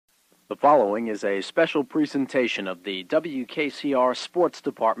The following is a special presentation of the WKCR Sports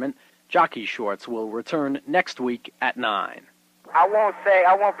Department. Jockey Shorts will return next week at 9. I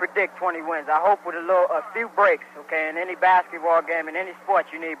won't predict 20 wins. I hope with a few breaks, okay? In any basketball game, in any sport,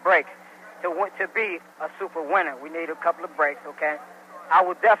 you need breaks. To be a super winner, we need a couple of breaks, okay? I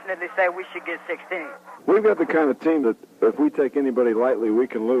would definitely say we should get 16. We've got the kind of team that if we take anybody lightly, we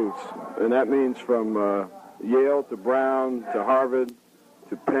can lose. And that means from Yale to Brown to Harvard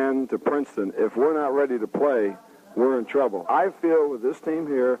to Penn to Princeton. If we're not ready to play, we're in trouble. I feel with this team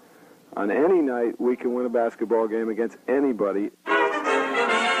here, on any night, we can win a basketball game against anybody. Bird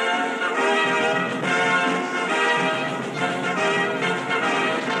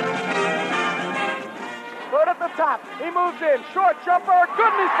at the top. He moves in. Short jumper.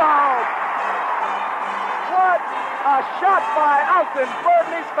 Goodness fouled. What a shot by Alton Byrd,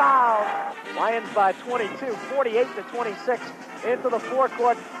 and he's fouled. Lions by 22, 48-26 into the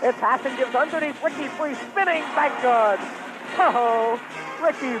forecourt. It's Hassan gives underneath. Ricky Free spinning. Bank good. Oh,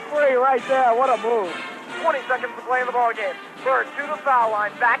 Ricky Free right there. What a move. 20 seconds to play in the ball game. Byrd to the foul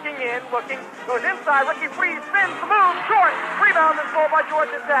line, backing in, looking, goes inside. Ricky Free spins the move, short. Rebound and score by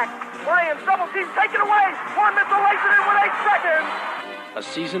Georgia Tech. Lions double team, take it away. Juan Mitchell lays it in with 8 seconds. A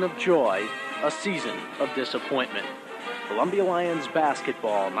season of joy, a season of disappointment. Columbia Lions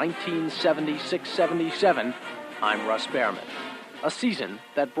basketball, 1976-77. I'm Russ Behrman. A season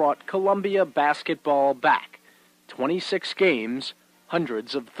that brought Columbia basketball back. 26 games,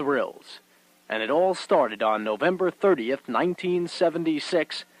 hundreds of thrills. And it all started on November 30th,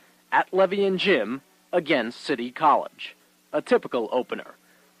 1976, at Levy and Jim against City College. A typical opener,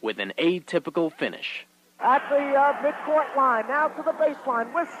 with an atypical finish. At the midcourt line, now to the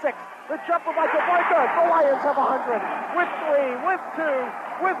baseline with 6. The jumper by Jabbar good. The Lions have 100. With 3, with 2,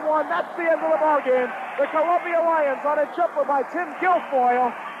 with 1. That's the end of the ballgame. The Columbia Lions on a jumper by Tim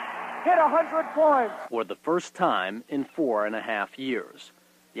Guilfoyle hit 100 points. For the first time in 4.5 years.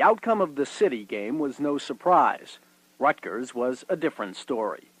 The outcome of the City game was no surprise. Rutgers was a different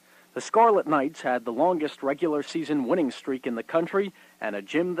story. The Scarlet Knights had the longest regular season winning streak in the country and a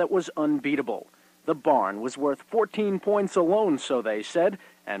gym that was unbeatable. The barn was worth 14 points alone, so they said,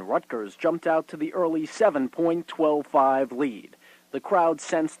 and Rutgers jumped out to the early 7-point 12-5 lead. The crowd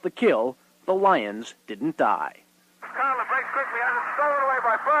sensed the kill. The Lions didn't die. Conlon breaks quickly, has it stolen away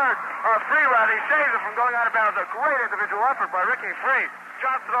by Byrd. Free run, he saves it from going out of bounds. A great individual effort by Ricky Free.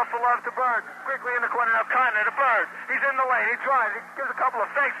 Drops it off for love to Byrd. Quickly in the corner now, Conlon to Byrd. He's in the lane, he drives, he gives a couple of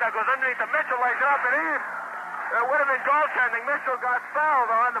fakes, now goes underneath the Mitchell, lays it up and in. It would have been goaltending. Mitchell got fouled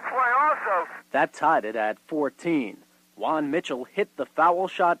on the play also. That tied it at 14. Juan Mitchell hit the foul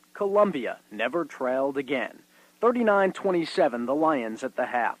shot. Columbia never trailed again. 39-27, the Lions at the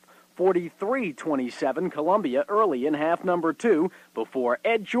half. 43-27, Columbia early in half number 2 before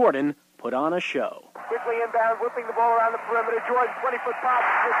Ed Jordan put on a show. Quickly inbound, whipping the ball around the perimeter. Jordan, 20-foot pop,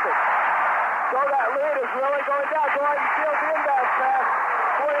 hits it. So that lead is really going down. Jordan steals the inbound pass.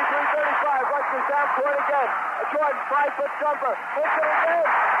 43-35, Rutgers down court again. Jordan, 5-foot jumper. Hits it again.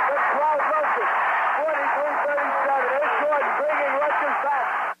 The crowd loves it. 43-37. Here's Jordan bringing Rutgers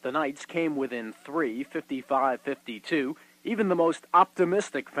back. The Knights came within 3, 55-52. Even the most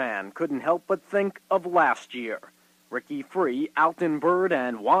optimistic fan couldn't help but think of last year. Ricky Free, Alton Byrd,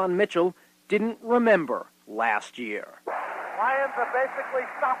 and Juan Mitchell didn't remember last year. Lions are basically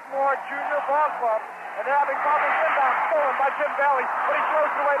sophomore, junior ball club, and they're having problems inbound, stolen by Jim Bailey, but he throws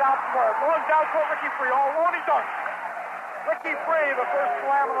it away to Alton Byrd. Long down for Ricky Free, all alone, he dunks. Ricky Free, the first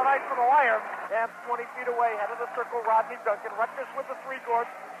slam of the night for the Lions. Dance 20 feet away, head of the circle, Rodney Duncan. Rutgers with the 3 guards.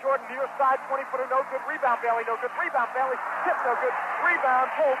 Jordan near side, 20-footer, no good. Rebound, Bailey, no good. Rebound, Bailey, tip, no good.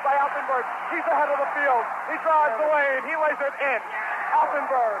 Rebound, pulled by Alton Byrd. He's ahead of the field. He drives the lane. He lays it in. Alton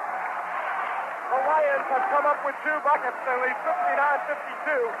Byrd. The Lions have come up with 2 buckets. They lead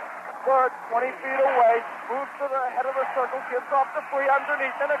 59-52. Byrd, 20 feet away, moves to the head of the circle, gives off to Free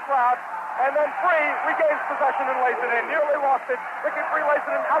underneath in the crowd. And then Free regains possession and lays it in. Nearly lost it. Ricky Free lays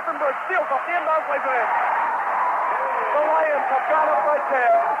it in. Alton Byrd steals off the inbounds, lays it in. The Lions have got up right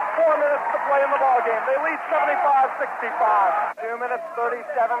there. 4 minutes to play in the ballgame. They lead 75-65. 2 minutes, 37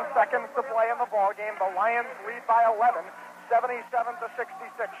 seconds to play in the ballgame. The Lions lead by 11. 77-66.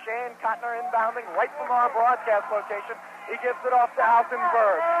 Shane Cotner inbounding right from our broadcast location. He gives it off to Alton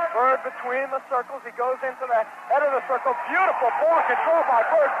Byrd. Byrd between the circles. He goes into the head of the circle. Beautiful ball control by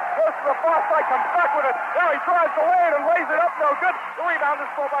Byrd. Goes to the far side, comes back with it. Now he tries to lay it and lays it up. No good. The rebound is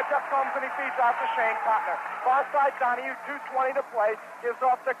scored by Jeff Combs, and he feeds out to Shane Cotner. Far side, Donahue, 2:20 to play. Gives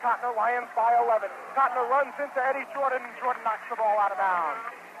off to Cotner. Lions by 11. Cotner runs into Eddie Jordan, and Jordan knocks the ball out of bounds.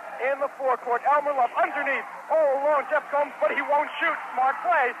 In the forecourt, Elmer Love underneath. Oh, long Jeff Combs, but he won't shoot. Smart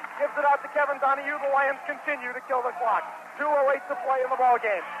play. Gives it out to Kevin Donahue. The Lions continue to kill the clock. 2:08 to play in the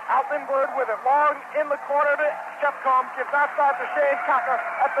ballgame. Alton Byrd with it. Long in the corner to Jeff Combs. Gives outside to Shane Cocker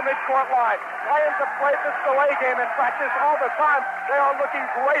at the midcourt line. Lions have played this delay game in practice all the time. They are looking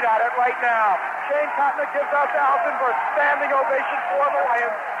great at it right now. Shane Cocker gives out to Alton Byrd. Standing ovation for the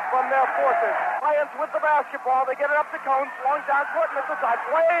Lions from their forces. Lions with the basketball. They get it up to Combs. Long down court, misses side.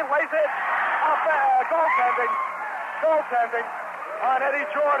 Play, lays it. Goaltending on Eddie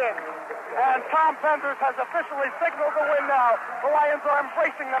Jordan. And Tom Penders has officially signaled the win now. The Lions are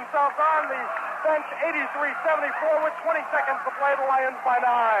embracing themselves on the bench, 83-74 with 20 seconds to play. The Lions by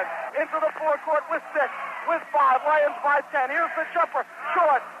 9. Into the forecourt with 6, with 5. Lions by 10. Here's the jumper.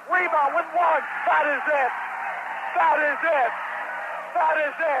 Short. Rebound with 1. That is it. That is it. That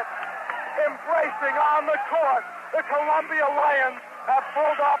is it. Embracing on the court. The Columbia Lions have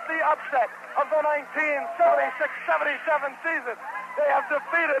pulled off the upset of the 1976-77 season. They have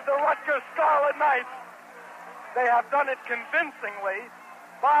defeated the Rutgers Scarlet Knights. They have done it convincingly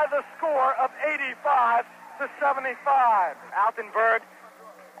by the score of 85-75. Alton Byrd.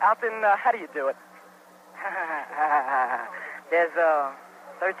 Alton, how do you do it? There's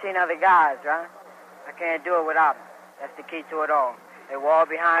 13 other guys, right? I can't do it without them. That's the key to it all. They were all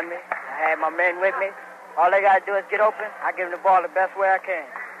behind me. I had my men with me. All they got to do is get open. I give them the ball the best way I can.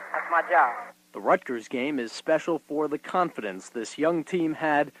 That's my job. The Rutgers game is special for the confidence this young team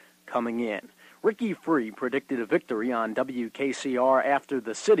had coming in. Ricky Free predicted a victory on WKCR after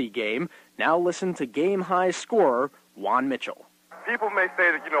the City game. Now listen to game-high scorer Juan Mitchell. People may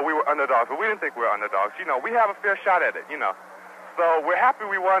say that, we were underdogs, but we didn't think we were underdogs. We have a fair shot at it, So we're happy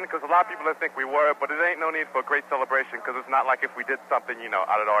we won because a lot of people didn't think we were, but it ain't no need for a great celebration because it's not like if we did something,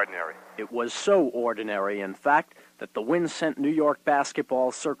 out of the ordinary. It was so ordinary, in fact, that the win sent New York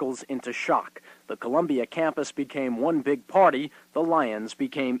basketball circles into shock. The Columbia campus became one big party. The Lions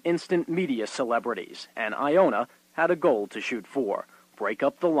became instant media celebrities, and Iona had a goal to shoot for: break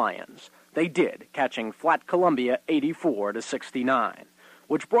up the Lions. They did, catching flat Columbia 84-69,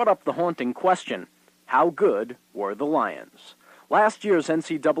 which brought up the haunting question: how good were the Lions? Last year's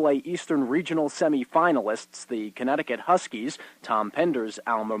NCAA Eastern Regional semifinalists, the Connecticut Huskies, Tom Pender's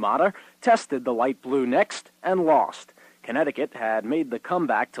alma mater, tested the light blue next and lost. Connecticut had made the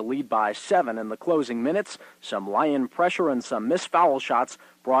comeback to lead by 7 in the closing minutes. Some Lion pressure and some missed foul shots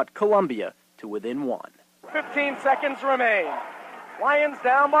brought Columbia to within 1. 15 seconds remain. Lions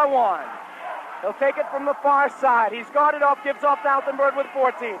down by 1. He'll take it from the far side. He's guarded off, gives off to Alton Byrd with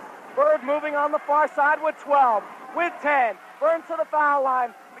 14. Byrd moving on the far side with 12, with 10. Burns to the foul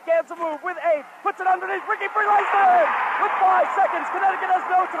line. Begins to move with 8. Puts it underneath. Ricky Free lays it in. With 5 seconds. Connecticut has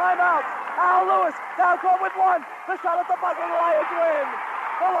no timeouts. Al Lewis down court with 1. The shot at the buzzer. The Lions win.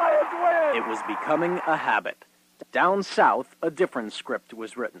 The Lions win. It was becoming a habit. Down south, a different script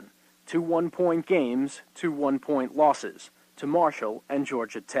was written. 2 one-point games, 2 one-point losses to Marshall and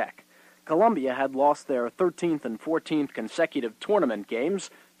Georgia Tech. Columbia had lost their 13th and 14th consecutive tournament games,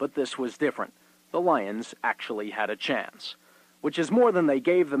 but this was different. The Lions actually had a chance, which is more than they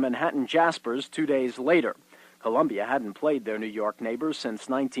gave the Manhattan Jaspers 2 days later. Columbia hadn't played their New York neighbors since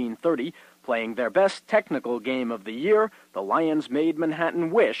 1930. Playing their best technical game of the year, the Lions made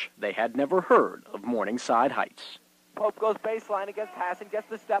Manhattan wish they had never heard of Morningside Heights. Pope goes baseline against Hassan, gets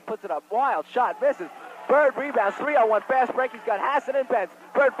the step, puts it up. Wild shot, misses. Byrd rebounds, 3-on-1 fast break. He's got Hassan and Benz.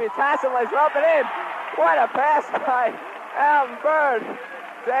 Byrd beats Hassan, lays it up and in. What a pass by Alton Byrd.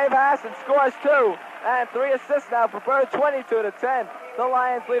 Dave Hassan scores 2, and 3 assists now for Byrd, 22-10. The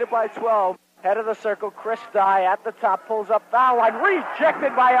Lions lead it by 12. Head of the circle, Chris Dye at the top, pulls up foul line,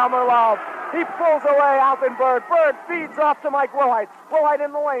 rejected by Elmer Love. He pulls away Alton Byrd. Byrd feeds off to Mike Wilhite. Wilhite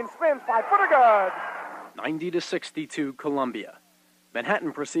in the lane, spins 5-footer good. 90-62 Columbia.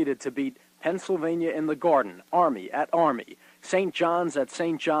 Manhattan proceeded to beat Pennsylvania in the Garden, Army at Army, St. John's at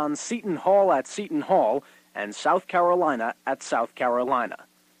St. John's, Seton Hall at Seton Hall, and South Carolina at South Carolina.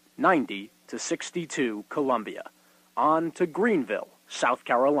 90-62 Columbia. On to Greenville, South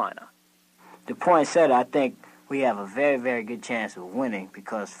Carolina. The point said, I think we have a very, very good chance of winning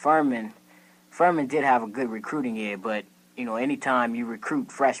because Furman did have a good recruiting year, but, anytime you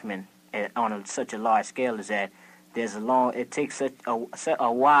recruit freshmen on such a large scale as that, it takes such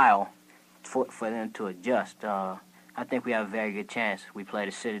a while for them to adjust. I think we have a very good chance. We play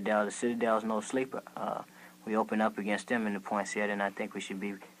the Citadel. The Citadel's no sleeper. We open up against them in the points yet, and I think we should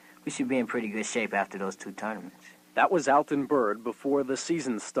be in pretty good shape after those 2 tournaments. That was Alton Byrd before the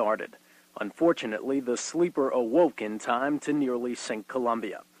season started. Unfortunately, the sleeper awoke in time to nearly sink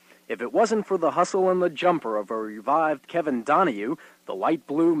Columbia. If it wasn't for the hustle and the jumper of a revived Kevin Donahue, the light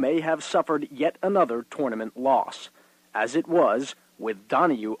blue may have suffered yet another tournament loss. As it was, with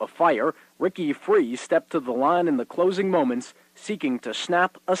Donahue afire, Ricky Free stepped to the line in the closing moments, seeking to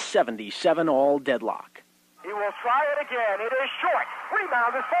snap a 77-all deadlock. He will try it again. It is short.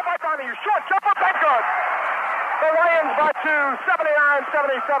 Rebound is pulled by Donahue. Short jumper, that's good. The Lions by 2,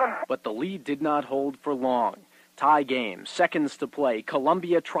 79-77. But the lead did not hold for long. Tie game, seconds to play.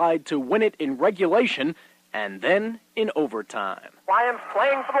 Columbia tried to win it in regulation and then in overtime. Lions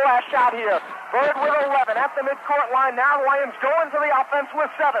playing for the last shot here. Byrd with 11 at the midcourt line. Now the Lions go into the offense with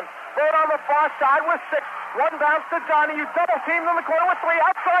 7. Byrd on the far side with 6. One bounce to Donahue. Double teamed in the corner with 3.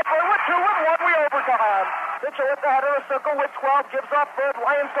 Outside Byrd with 2 with 1. We overtime. Mitchell with the head of the circle with 12. Gives off Byrd.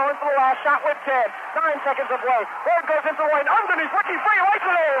 Lions going for the last shot with 10. 9 seconds to play. Byrd goes into the lane. Underneath Ricky Free. Lights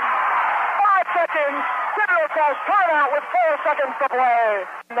it in. 5 seconds. Citadel calls timeout with 4 seconds to play.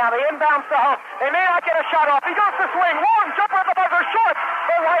 Now the inbounds to Huff. They may not get a shot off. He goes to swing. Long jumper at the buzzer. Short.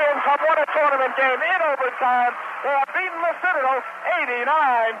 The Lions have won a tournament game in overtime. They have beaten the Citadel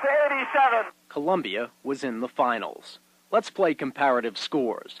 89-87. Columbia was in the finals. Let's play comparative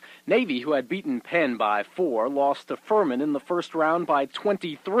scores. Navy, who had beaten Penn by 4, lost to Furman in the first round by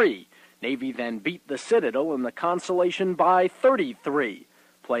 23. Navy then beat the Citadel in the consolation by 33.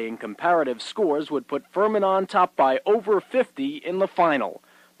 Playing comparative scores would put Furman on top by over 50 in the final.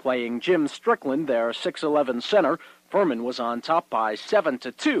 Playing Jim Strickland, their 6'11 center, Furman was on top by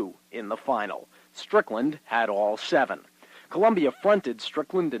 7-2 in the final. Strickland had all 7. Columbia fronted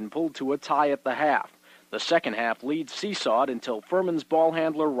Strickland and pulled to a tie at the half. The second half lead seesawed until Furman's ball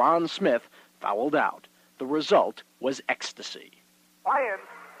handler Ron Smith fouled out. The result was ecstasy. Lions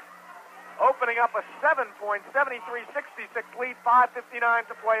opening up a 7-point, 73-66 lead, 5:59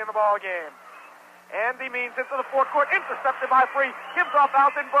 to play in the ball game. Andy Means into the forecourt, intercepted by Free, gives off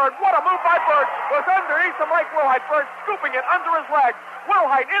Alton Byrd. What a move by Byrd! Was underneath to Mike Wilhite. Byrd scooping it under his leg.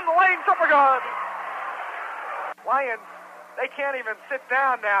 Wilhite in the lane, super good. Lions, they can't even sit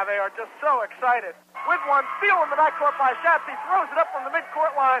down now. They are just so excited. With one, steal in the backcourt by Schatz. He throws it up from the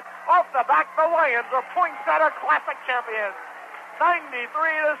midcourt line. Off the back, the Lions are point center classic champions.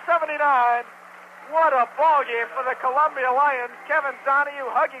 93-79. What a ball game for the Columbia Lions. Kevin Donahue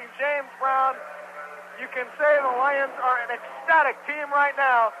hugging James Brown. You can say the Lions are an ecstatic team right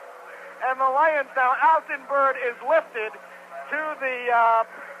now. And the Lions now, Alton Byrd is lifted to the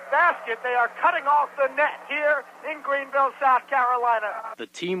basket. They are cutting off the net here in Greenville, South Carolina. The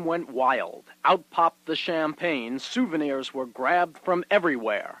team went wild. Out popped the champagne. Souvenirs were grabbed from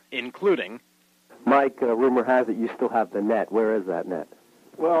everywhere, including... Mike, rumor has it you still have the net. Where is that net?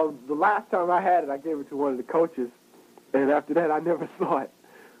 Well, the last time I had it, I gave it to one of the coaches, and after that, I never saw it.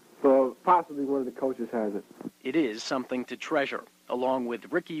 So possibly one of the coaches has it. It is something to treasure, along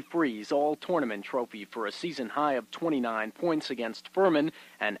with Ricky Free's all-tournament trophy for a season high of 29 points against Furman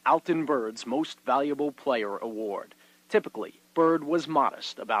and Alton Byrd's Most Valuable Player award. Typically, Byrd was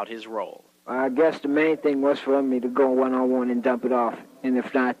modest about his role. I guess the main thing was for me to go one-on-one and dump it off, and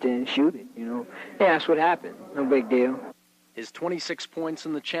if not, then shoot it, you know. Yeah, that's what happened. No big deal. His 26 points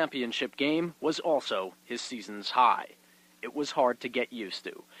in the championship game was also his season's high. It was hard to get used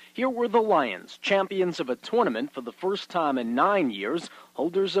to. Here were the Lions, champions of a tournament for the first time in 9 years,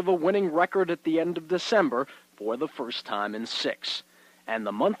 holders of a winning record at the end of December for the first time in 6. And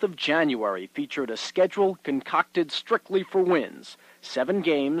the month of January featured a schedule concocted strictly for wins. 7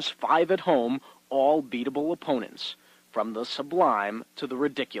 games, 5 at home, all beatable opponents. From the sublime to the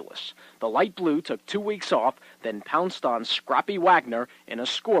ridiculous. The light blue took 2 weeks off, then pounced on Scrappy Wagner in a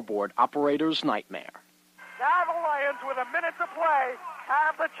scoreboard operator's nightmare. Now the Lions, with a minute to play,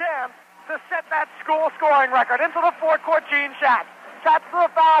 have the chance to set that school scoring record. Into the forecourt, Gene Schatz. Schatz to the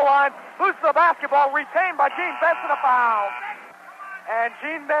foul line, loses the basketball, retained by Gene Benson, a foul. And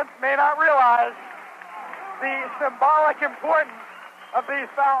Gene Benson may not realize the symbolic importance of these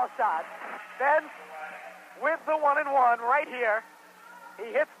foul shots. Benson with the 1-and-1 right here.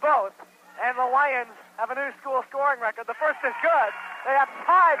 He hits both, and the Lions have a new school scoring record. The first is good. They have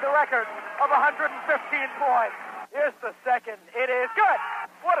tied the record of 115 points. Here's the second. It is good.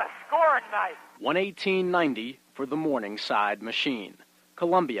 What a scoring night. 118-90 for the Morningside Machine.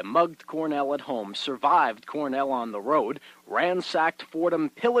 Columbia mugged Cornell at home, survived Cornell on the road, ransacked Fordham,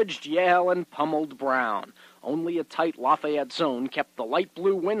 pillaged Yale, and pummeled Brown. Only a tight Lafayette zone kept the light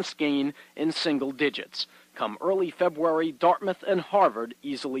blue win skein in single digits. Come early February, Dartmouth and Harvard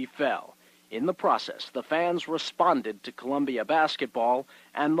easily fell. In the process, the fans responded to Columbia basketball,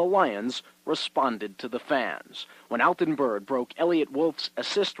 and the Lions responded to the fans. When Alton Byrd broke Elliott Wolf's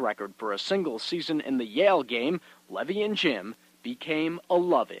assist record for a single season in the Yale game, Levy and Jim became a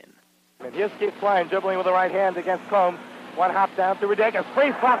love-in. And here's keeps playing, dribbling with the right hand against Combs. One hop down to Ridiculous.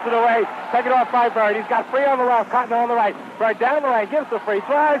 Free slaps it away. Taken off by Byrd. He's got Free on the left, Cotton on the right. Byrd down the lane, gives the free,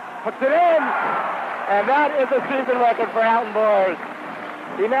 drives, puts it in. And that is a season record for Alton Byrd.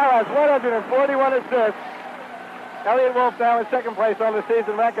 He now has 141 assists. Elliot Wolf now in second place on the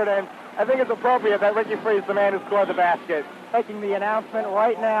season record, and I think it's appropriate that Ricky Free is the man who scored the basket. Making the announcement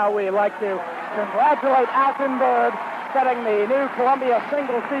right now, we'd like to congratulate Alton Byrd, setting the new Columbia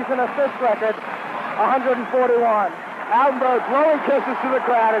single-season assist record, 141. Alton Byrd blowing kisses to the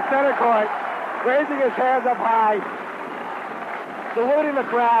crowd at center court, raising his hands up high, saluting the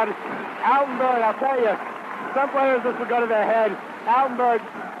crowd. Alton Byrd, I'll tell you, some players this will go to their head. Alton Byrd,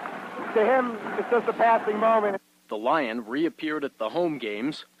 to him, it's just a passing moment. The Lion reappeared at the home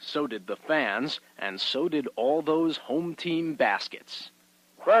games, so did the fans, and so did all those home team baskets.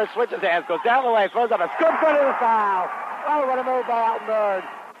 Byrd switches hands, goes down the lane, throws up a scoop good in the foul. Oh, what a move by Alton Byrd.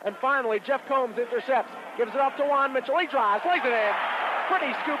 And finally, Jeff Combs intercepts, gives it up to Juan Mitchell. He drives, lays it in.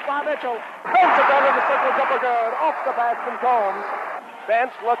 Pretty scoop by Mitchell. Combs it down in the circle, jumper good. Off the bat from Combs.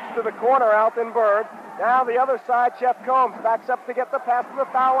 Bench looks to the corner, Alton Byrd. Now the other side, Jeff Combs backs up to get the pass to the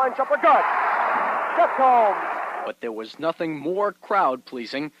foul line. Jumper good. Jeff Combs. But there was nothing more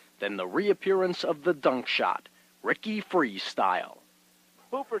crowd-pleasing than the reappearance of the dunk shot, Ricky Free style.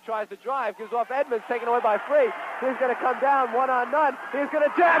 Hooper tries to drive, gives off Edmonds, taken away by Free. He's going to come down one-on-none. He's going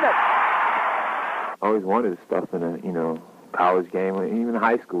to jam it. I always wanted to stuff in a, college game or even a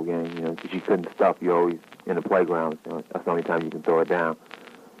high school game, because you couldn't stuff. You're always in the playground. That's the only time you can throw it down.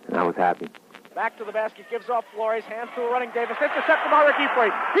 And I was happy. Back to the basket, gives off Flores, hands to a running Davis. Intercepted by Ricky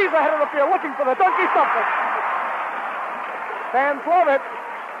Free. He's ahead of the field looking for the dunk. He stuffed it. Fans love it.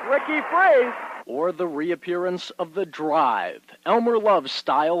 Ricky Free. Or the reappearance of the drive, Elmer Love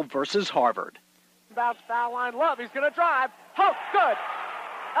style versus Harvard. Bounce foul line, Love, he's going to drive. Oh, good.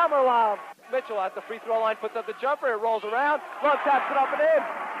 Elmer Love. Mitchell at the free throw line, puts up the jumper, it rolls around. Love taps it up and in.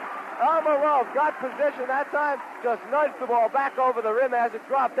 Elmer Love got position that time, just nudged the ball back over the rim as it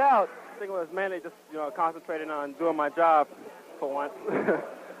dropped out. I think it was mainly just, concentrating on doing my job for once.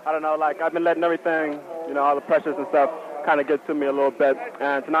 I don't know, I've been letting everything, all the pressures and stuff kind of get to me a little bit.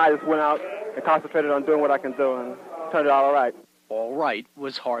 And tonight I just went out and concentrated on doing what I can do and turned it out all right. All right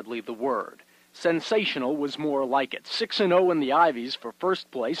was hardly the word. Sensational was more like it. 6-0 in the Ivies for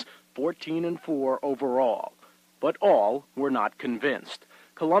first place, 14-4 overall. But all were not convinced.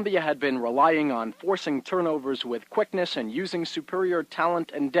 Columbia had been relying on forcing turnovers with quickness and using superior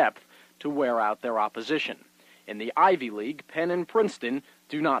talent and depth to wear out their opposition. In the Ivy League, Penn and Princeton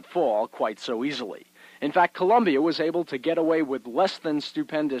do not fall quite so easily. In fact, Columbia was able to get away with less than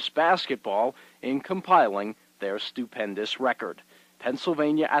stupendous basketball in compiling their stupendous record.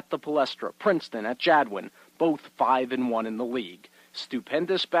 Pennsylvania at the Palestra, Princeton at Jadwin, both 5-1 in the league.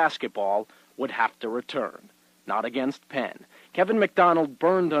 Stupendous basketball would have to return. Not against Penn. Kevin McDonald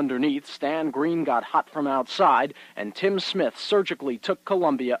burned underneath, Stan Green got hot from outside, and Tim Smith surgically took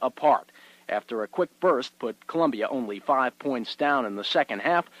Columbia apart. After a quick burst put Columbia only 5 points down in the second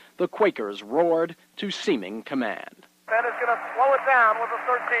half, the Quakers roared to seeming command. Penn is going to slow it down with a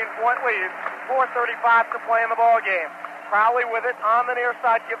 13-point lead. 4:35 to play in the ball game. Crowley with it on the near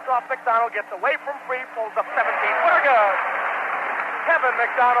side, gives off McDonald, gets away from Free, pulls up 17. Footer good. Kevin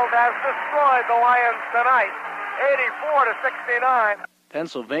McDonald has destroyed the Lions tonight, 84-69.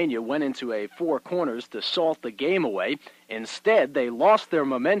 Pennsylvania went into a four corners to salt the game away. Instead, they lost their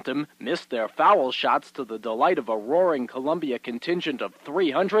momentum, missed their foul shots to the delight of a roaring Columbia contingent of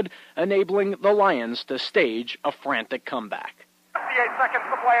 300, enabling the Lions to stage a frantic comeback. 58 seconds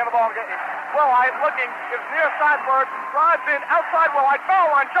to play in the ball game. Wellhite looking, is near side Byrd, drives in, outside Wellhite, foul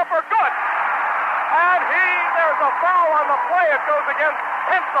line, jumper, good. And there's a foul on the play. It goes against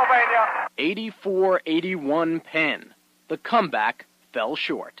Pennsylvania. 84-81 Penn. The comeback fell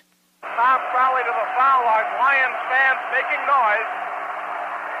short. Tom Crowley to the foul line. Lions fans making noise.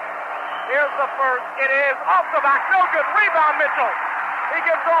 Here's the first. It is off the back. No good. Rebound, Mitchell. He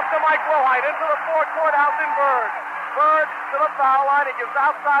gives off to Mike Wellhite into the forecourt. Alton Byrd. Byrd to the foul line. He gives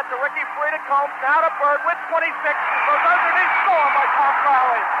outside to Ricky Free to Combs. Now to Byrd with 26. Goes underneath. Stolen by Tom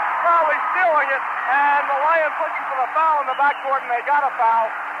Crowley. Crowley stealing it. And the Lions looking for the foul in the backcourt. And they got a foul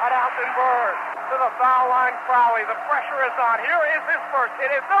on Alton Byrd. To the foul line, Crowley. The pressure is on. Here is his first. It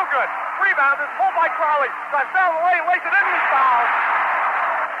is no good. Rebound is pulled by Crowley. Drives down the lane, lays it in, he's fouled.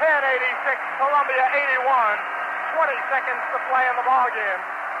 10-86, Columbia 81. 20 seconds to play in the ballgame.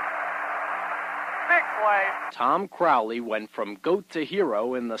 Big play. Tom Crowley went from goat to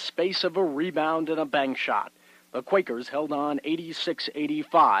hero in the space of a rebound and a bank shot. The Quakers held on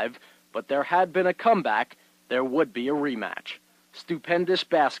 86-85, but there had been a comeback. There would be a rematch. stupendous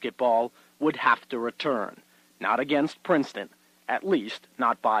basketball would have to return. Not against Princeton, at least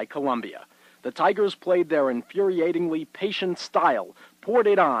not by Columbia. The Tigers played their infuriatingly patient style, poured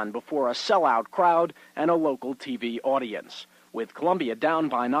it on before a sellout crowd and a local TV audience. With Columbia down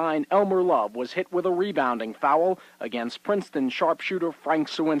by 9, Elmer Love was hit with a rebounding foul against Princeton sharpshooter Frank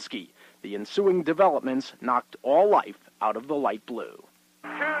Sawinski. The ensuing developments knocked all life out of the light blue. 2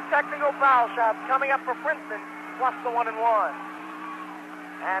 technical foul shots coming up for Princeton, plus the 1-and-1.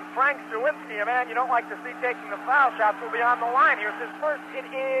 And Frank Sawinski, a man you don't like to see taking the foul shots, will be on the line here. His first hit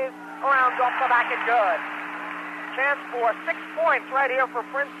is around off the back and good. Chance for 6 points right here for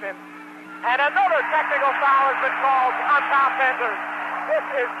Princeton. And another technical foul has been called on Tom Penders. This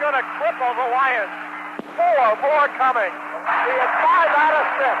is going to cripple the Lions. 4 more coming. He is 5 out of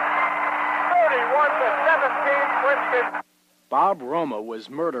 6. 31-17, Princeton. Bob Roma was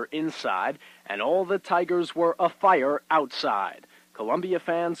murder inside, and all the Tigers were afire outside. Columbia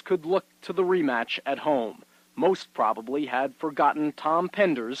fans could look to the rematch at home. Most probably had forgotten Tom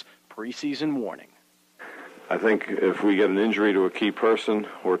Penders' preseason warning. I think if we get an injury to a key person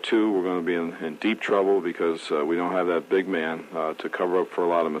or two, we're going to be in deep trouble because we don't have that big man to cover up for a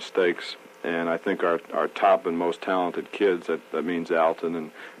lot of mistakes. And I think our top and most talented kids, that means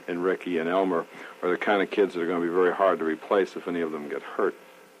Alton and Ricky and Elmer, are the kind of kids that are going to be very hard to replace if any of them get hurt.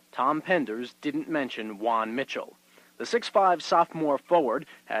 Tom Penders didn't mention Juan Mitchell. The 6'5" sophomore forward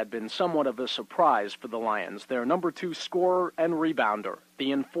had been somewhat of a surprise for the Lions, their number 2 scorer and rebounder,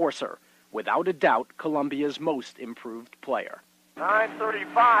 the enforcer. Without a doubt, Columbia's most improved player.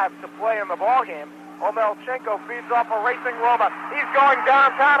 9:35 to play in the ballgame. Omelchenko feeds off a racing Roma. He's going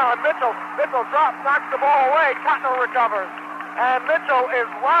downtown on Mitchell. Mitchell drops, knocks the ball away. Cotner recovers. And Mitchell is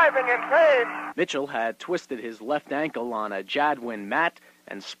writhing in pain. Mitchell had twisted his left ankle on a Jadwin mat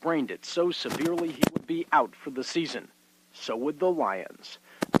and sprained it so severely he would be out for the season. So would the Lions.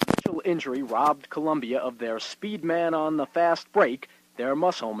 The Mitchell injury robbed Columbia of their speed man on the fast break, their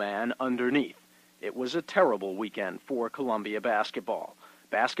muscle man underneath. It was a terrible weekend for Columbia basketball.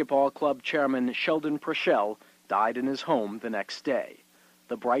 Basketball club chairman Sheldon Prochelle died in his home the next day.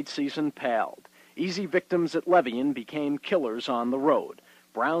 The bright season paled. Easy victims at Levian became killers on the road.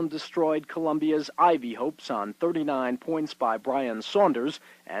 Brown destroyed Columbia's Ivy hopes on 39 points by Brian Saunders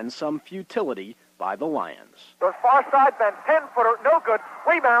and some futility by the Lions. The far side then 10-footer, no good.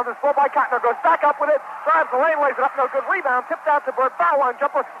 Rebound is pulled by Cotner, goes back up with it, drives the lane, lays it up, no good. Rebound, tipped out to Byrd, foul line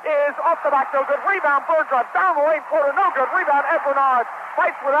jumper is off the back, no good. Rebound, Byrd drives down the lane, quarter, no good. Rebound, Ed Bernard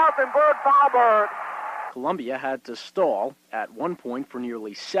fights with Alton Byrd, foul Byrd. Columbia had to stall at one point for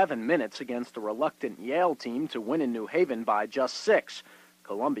nearly 7 minutes against a reluctant Yale team to win in New Haven by just 6.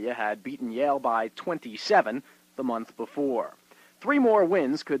 Columbia had beaten Yale by 27 the month before. 3 more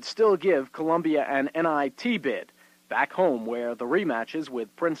wins could still give Columbia an NIT bid. Back home, where the rematches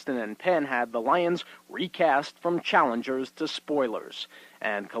with Princeton and Penn had the Lions recast from challengers to spoilers,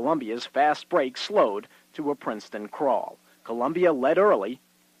 and Columbia's fast break slowed to a Princeton crawl. Columbia led early.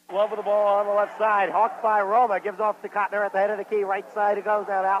 Love with the ball on the left side. Hawked by Roma. Gives off to Cotner at the head of the key. Right side it goes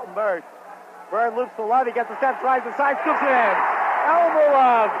out. Alton Byrd. Byrd loops to Love. He gets the step, tries the side, scoops it in. Elmer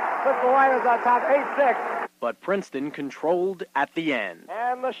Love puts the Lions on top 8-6. But Princeton controlled at the end.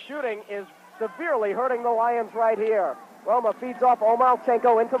 And the shooting is severely hurting the Lions right here. Roma feeds off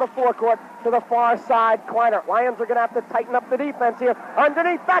Omelchenko into the forecourt to the far side. Kleiner. Lions are going to have to tighten up the defense here.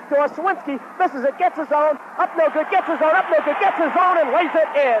 Underneath, back to Sawinski. Misses it, gets his own. Up no good, gets his own. Up no good, gets his own and lays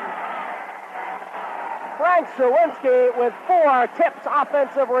it in. Frank Sawinski with 4 tipped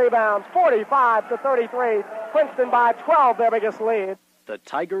offensive rebounds. 45-33. Princeton by 12, their biggest lead. The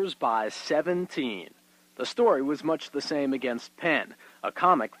Tigers by 17. The story was much the same against Penn. A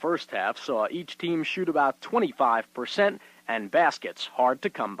comic first half saw each team shoot about 25% and baskets hard to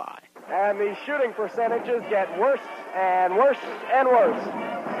come by. And the shooting percentages get worse and worse and worse.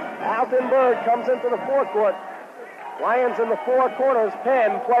 Alton Byrd comes into the forecourt. Lions in the 4 corners.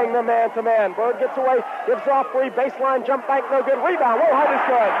 Penn playing them man-to-man. Byrd gets away, gives off free, baseline jump bank, no good. Rebound, Woolheit is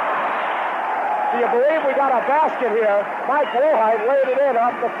good. Do you believe we got a basket here? Mike Woolheit laid it in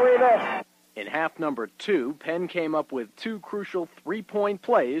off the free miss. In half number 2, Penn came up with 2 crucial 3-point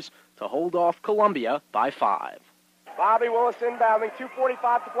plays to hold off Columbia by 5. Bobby Willis inbounding,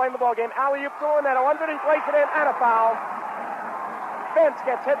 2:45 to play in the ballgame. Alley-oop to Linetto, underneath, lays it in, and a foul. Spence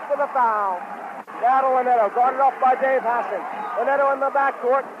gets hit for the foul. Down to Linetto, guarded off by Dave Hassan. Linetto in the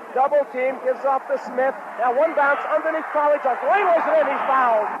backcourt, double team, gives off to Smith. Now one bounce underneath Crowley Johnson. Lane lays it in, he's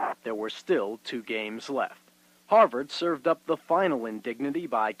fouled. There were still 2 games left. Harvard served up the final indignity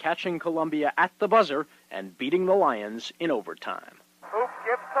by catching Columbia at the buzzer and beating the Lions in overtime. Hoop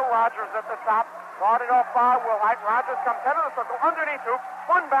gives to Rogers at the top. Guarded off by Wilhite. Rogers comes center of the circle, underneath hoop,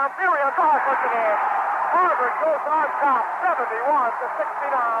 one bounce, Erie on top, puts it in. Harvard goes on top, 71 to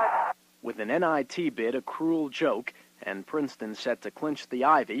 69. With an NIT bid a cruel joke and Princeton set to clinch the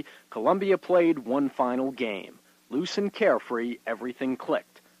Ivy, Columbia played one final game. Loose and carefree, everything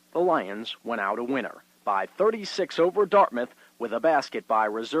clicked. The Lions went out a winner by 36 over Dartmouth with a basket by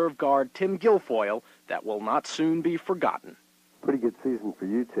reserve guard Tim Guilfoyle that will not soon be forgotten. Pretty good season for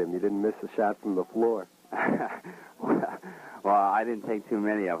you, Tim. You didn't miss a shot from the floor. Well, I didn't take too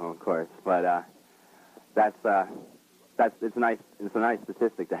many of them, of course, but it's a nice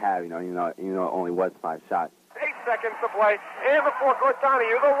statistic to have. Even though it only was 5 shots. 8 seconds to play. And the forecourt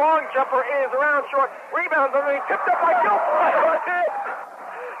Donahue. The long jumper is around short. Rebounds underneath. Tipped up by Guilfoyle.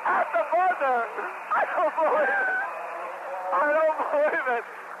 At the buzzer. I don't believe it.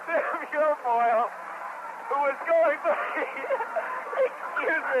 Tim Guilfoyle, who was going to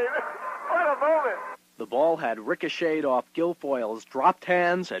excuse me. What a moment. The ball had ricocheted off Guilfoyle's dropped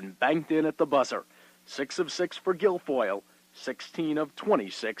hands and banked in at the buzzer. 6 of 6 for Guilfoyle, 16 of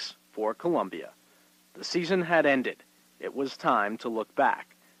 26 for Columbia. The season had ended. It was time to look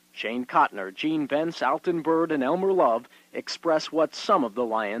back. Shane Cotner, Gene Vence, Alton Byrd, and Elmer Love express what some of the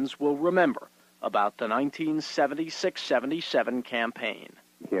Lions will remember about the 1976-77 campaign.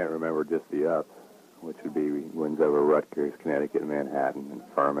 You can't remember just the ups, which would be wins over Rutgers, Connecticut, Manhattan, and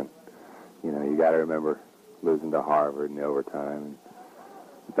Furman. You got to remember losing to Harvard in the overtime.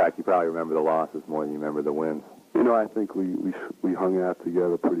 In fact, you probably remember the losses more than you remember the wins. I think we hung out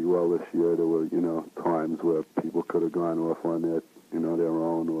together pretty well this year. There were, times where people could have gone off on their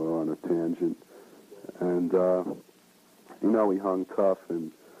own or on a tangent. And, we hung tough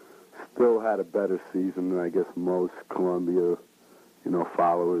and still had a better season than I guess most Columbia,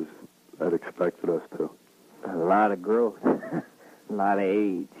 followers had expected us to. A lot of growth, a lot of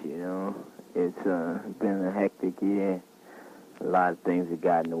age, It's been a hectic year. A lot of things have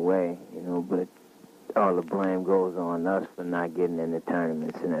gotten away, but all the blame goes on us for not getting in the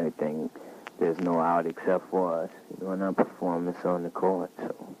tournaments and everything. There's no out except for us, and our performance on the court.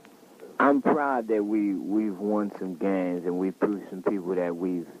 So I'm proud that we've won some games and we've proved some people that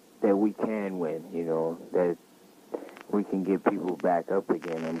we can win. That we can get people back up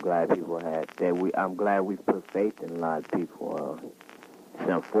again. I'm glad I'm glad we put faith in a lot of people. It's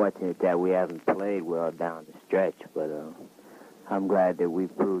unfortunate that we haven't played well down the stretch, but I'm glad that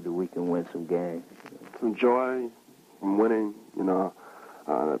we've proved that we can win some games. Some joy from winning,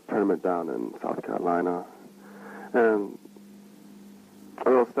 a tournament down in South Carolina. And a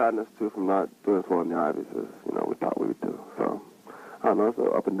little sadness, too, from not doing as well in the Ivies as, we thought we would do. So, I don't know, it's an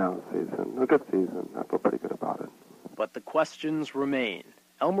up and down season. A good season. I feel pretty good about it. But the questions remain.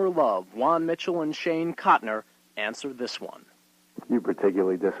 Elmer Love, Juan Mitchell, and Shane Cotner answer this one. You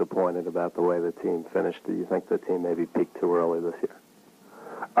particularly disappointed about the way the team finished? Do you think the team maybe peaked too early this year?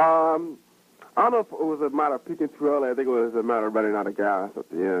 I don't know if it was a matter of peaking too early. I think it was a matter of running out of gas at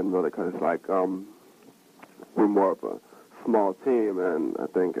the end, really, because it's like we're more of a small team, and I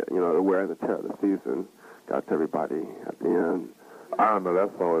think, the wear and the tear of the season got to everybody at the end. I don't know.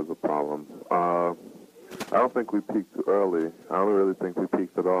 That's always a problem. I don't think we peaked too early. I don't really think we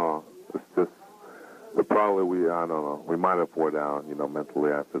peaked at all. It's just probably we might have wore down,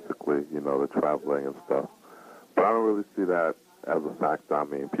 mentally and physically, the traveling and stuff. But I don't really see that as a factor. I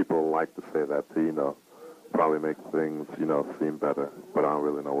mean, people like to say that to, probably make things, seem better. But I don't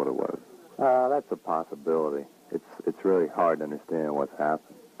really know what it was. That's a possibility. It's really hard to understand what's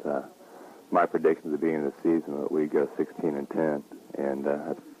happened. My prediction at the beginning of the season that we go 16-10, and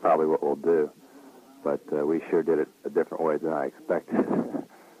that's probably what we'll do. But we sure did it a different way than I expected.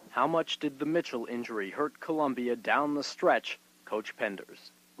 How much did the Mitchell injury hurt Columbia down the stretch? Coach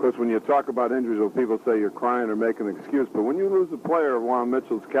Penders. Of course, when you talk about injuries, well, people say you're crying or making an excuse. But when you lose a player of Juan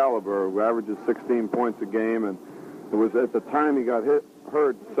Mitchell's caliber, who averages 16 points a game, and it was at the time he got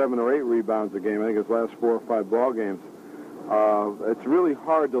hurt 7 or 8 rebounds a game, I think his last 4 or 5 ball games, it's really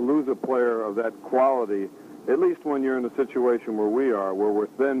hard to lose a player of that quality, at least when you're in a situation where we are, where we're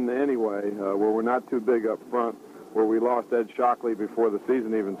thin anyway, where we're not too big up front, where we lost Ed Shockley before the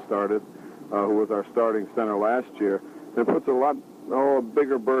season even started, who was our starting center last year. It puts a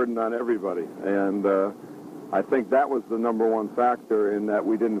bigger burden on everybody. And I think that was the number one factor in that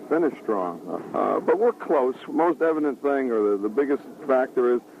we didn't finish strong. But we're close. Most evident thing, or the biggest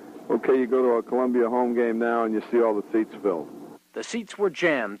factor is, okay, you go to a Columbia home game now and you see all the seats filled. The seats were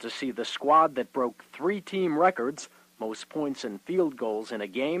jammed to see the squad that broke 3 team records, most points and field goals in a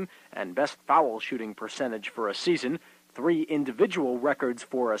game, and best foul shooting percentage for a season, 3 individual records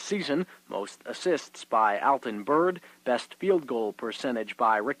for a season: most assists by Alton Byrd, best field goal percentage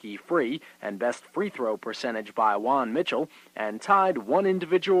by Ricky Free, and best free throw percentage by Juan Mitchell, and tied 1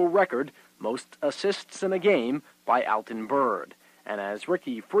 individual record, most assists in a game, by Alton Byrd. And as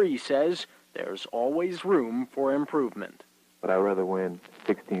Ricky Free says, there's always room for improvement. But I'd rather win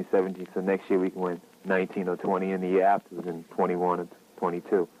 16, 17, so next year we can win 19 or 20, and the year after than 21 or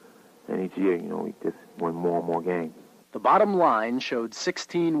 22. And each year, we just win more and more games. The bottom line showed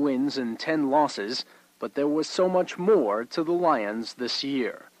 16 wins and 10 losses, but there was so much more to the Lions this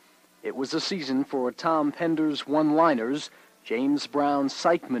year. It was a season for Tom Pender's one-liners, James Brown's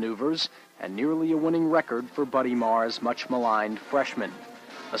psych maneuvers, and nearly a winning record for Buddy Marr's much-maligned freshman.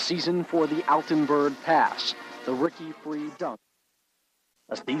 A season for the Alton Byrd pass, the Ricky Free dunk.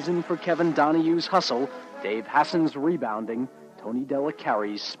 A season for Kevin Donahue's hustle, Dave Hassan's rebounding, Tony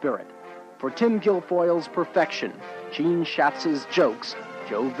Delacari's spirit. For Tim Guilfoyle's perfection, Gene Schatz's jokes,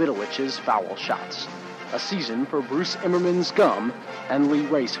 Joe Vidowich's foul shots. A season for Bruce Immerman's gum and Lee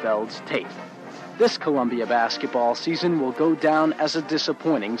Racefeld's tape. This Columbia basketball season will go down as a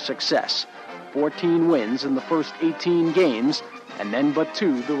disappointing success. 14 wins in the first 18 games, and then but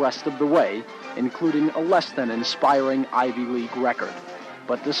 2 the rest of the way, including a less than inspiring Ivy League record.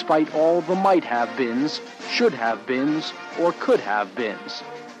 But despite all the might have beens, should have beens, or could have beens,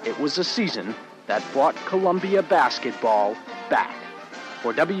 it was a season that brought Columbia basketball back.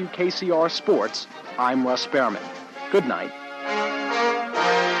 For WKCR Sports, I'm Russ Behrman. Good night.